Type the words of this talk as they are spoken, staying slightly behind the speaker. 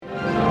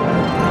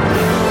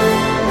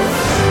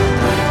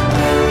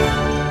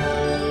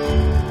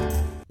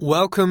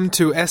Welcome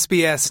to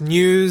SBS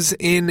News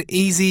in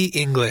Easy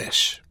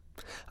English.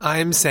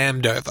 I'm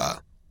Sam Dover.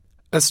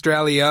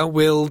 Australia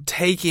will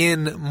take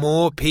in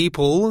more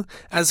people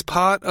as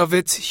part of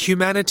its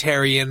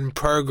humanitarian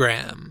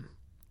program.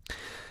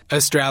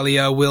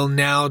 Australia will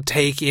now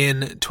take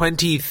in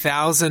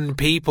 20,000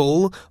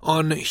 people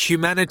on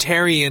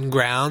humanitarian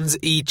grounds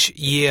each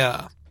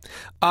year,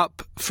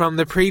 up from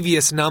the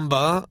previous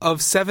number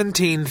of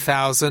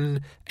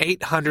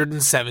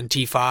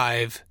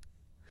 17,875.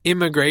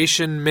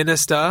 Immigration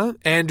Minister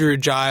Andrew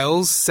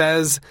Giles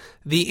says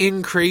the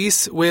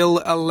increase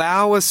will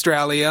allow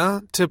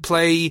Australia to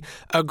play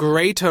a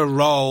greater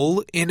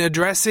role in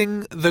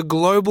addressing the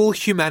global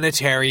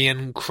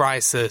humanitarian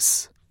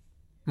crisis.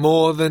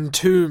 More than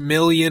 2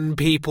 million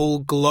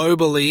people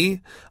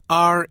globally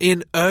are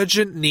in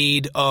urgent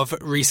need of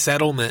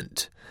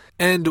resettlement,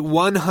 and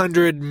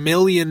 100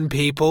 million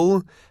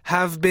people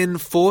have been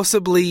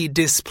forcibly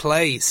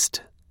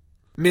displaced.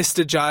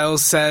 Mr.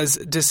 Giles says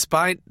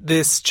despite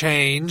this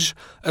change,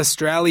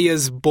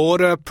 Australia's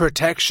border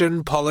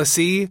protection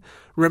policy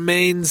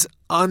remains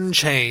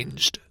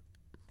unchanged.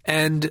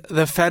 And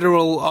the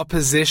federal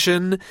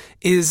opposition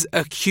is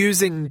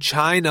accusing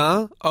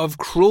China of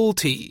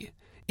cruelty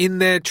in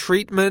their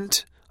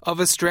treatment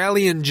of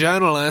Australian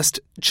journalist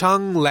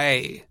Cheng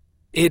Lei.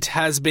 It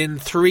has been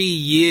 3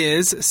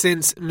 years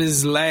since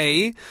Ms.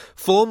 Lei,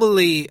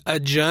 formerly a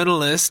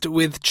journalist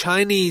with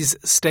Chinese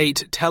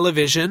state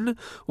television,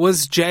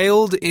 was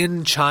jailed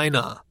in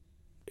China.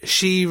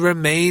 She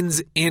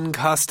remains in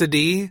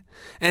custody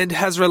and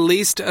has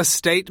released a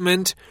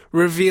statement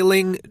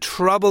revealing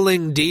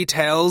troubling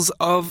details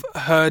of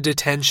her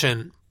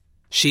detention.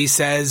 She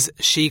says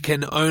she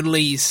can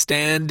only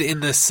stand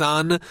in the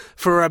sun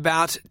for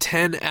about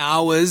 10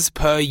 hours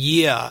per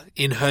year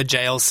in her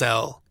jail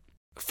cell.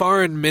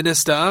 Foreign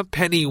Minister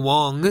Penny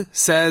Wong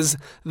says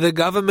the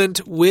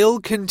government will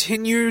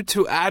continue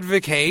to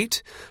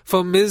advocate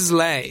for Ms.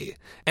 Lei,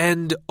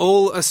 and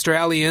all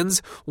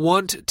Australians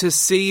want to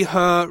see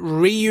her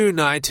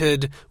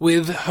reunited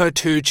with her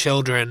 2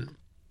 children.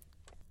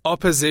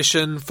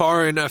 Opposition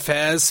Foreign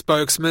Affairs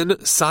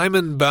spokesman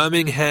Simon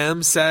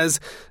Birmingham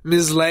says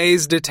Ms.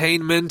 Lei's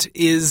detainment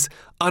is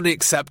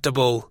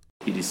unacceptable.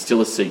 It is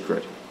still a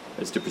secret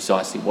as to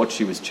precisely what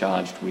she was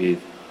charged with,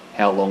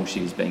 how long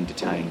she is being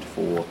detained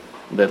for,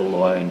 let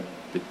alone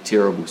the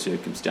terrible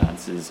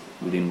circumstances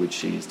within which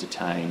she is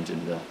detained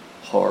and the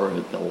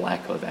horror, the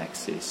lack of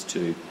access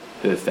to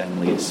her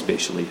family,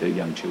 especially her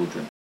young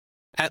children.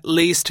 At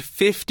least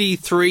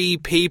 53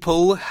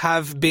 people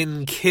have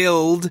been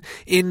killed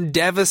in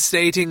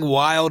devastating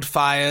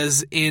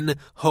wildfires in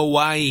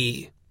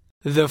Hawaii.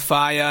 The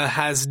fire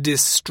has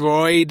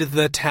destroyed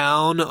the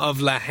town of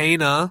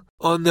Lahaina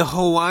on the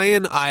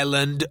Hawaiian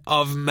island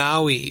of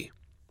Maui.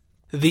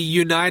 The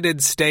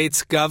United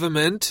States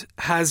government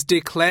has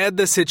declared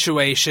the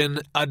situation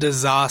a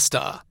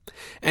disaster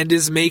and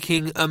is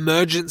making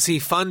emergency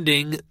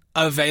funding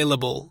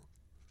available.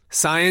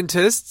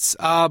 Scientists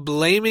are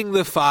blaming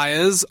the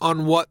fires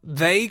on what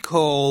they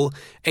call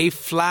a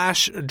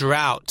flash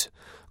drought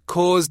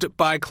caused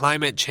by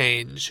climate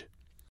change.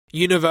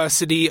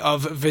 University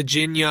of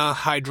Virginia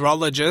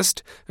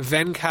hydrologist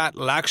Venkat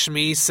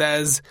Lakshmi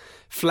says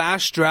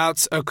flash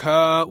droughts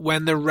occur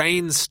when the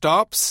rain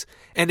stops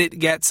and it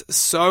gets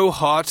so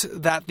hot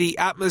that the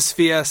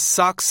atmosphere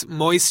sucks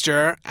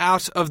moisture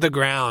out of the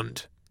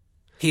ground.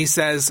 He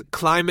says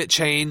climate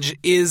change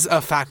is a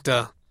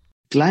factor.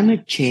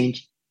 Climate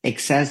change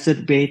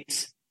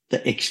exacerbates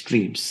the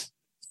extremes.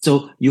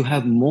 So you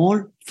have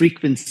more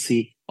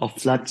frequency of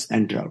floods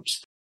and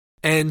droughts.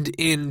 And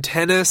in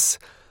tennis,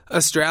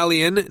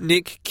 Australian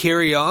Nick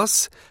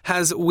Kyrgios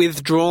has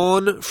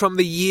withdrawn from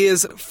the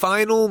year's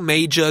final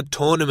major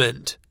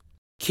tournament.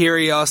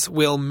 Kyrgios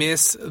will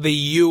miss the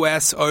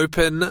US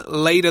Open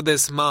later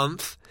this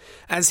month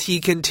as he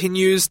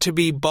continues to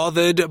be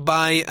bothered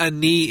by a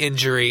knee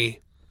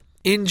injury.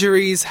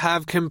 Injuries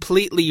have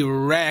completely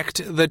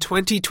wrecked the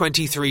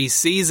 2023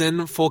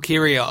 season for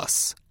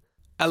Kyrgios,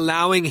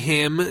 allowing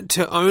him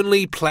to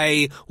only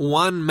play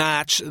 1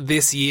 match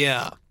this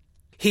year.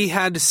 He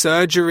had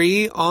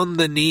surgery on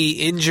the knee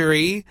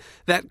injury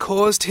that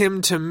caused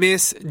him to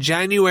miss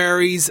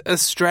January's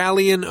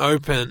Australian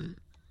Open.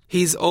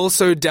 He's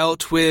also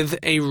dealt with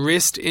a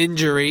wrist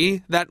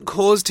injury that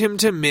caused him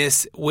to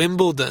miss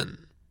Wimbledon.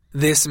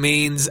 This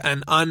means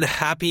an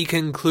unhappy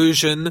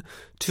conclusion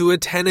to a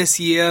tennis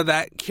year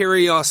that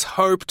Kyrgios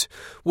hoped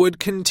would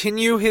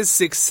continue his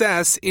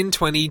success in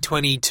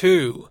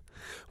 2022,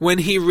 when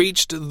he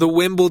reached the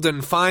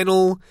Wimbledon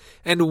final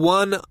and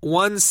won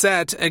 1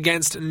 set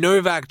against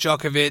Novak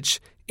Djokovic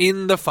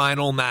in the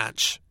final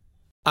match.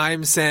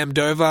 I'm Sam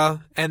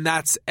Dover, and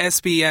that's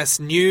SBS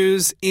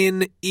News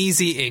in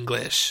Easy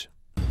English.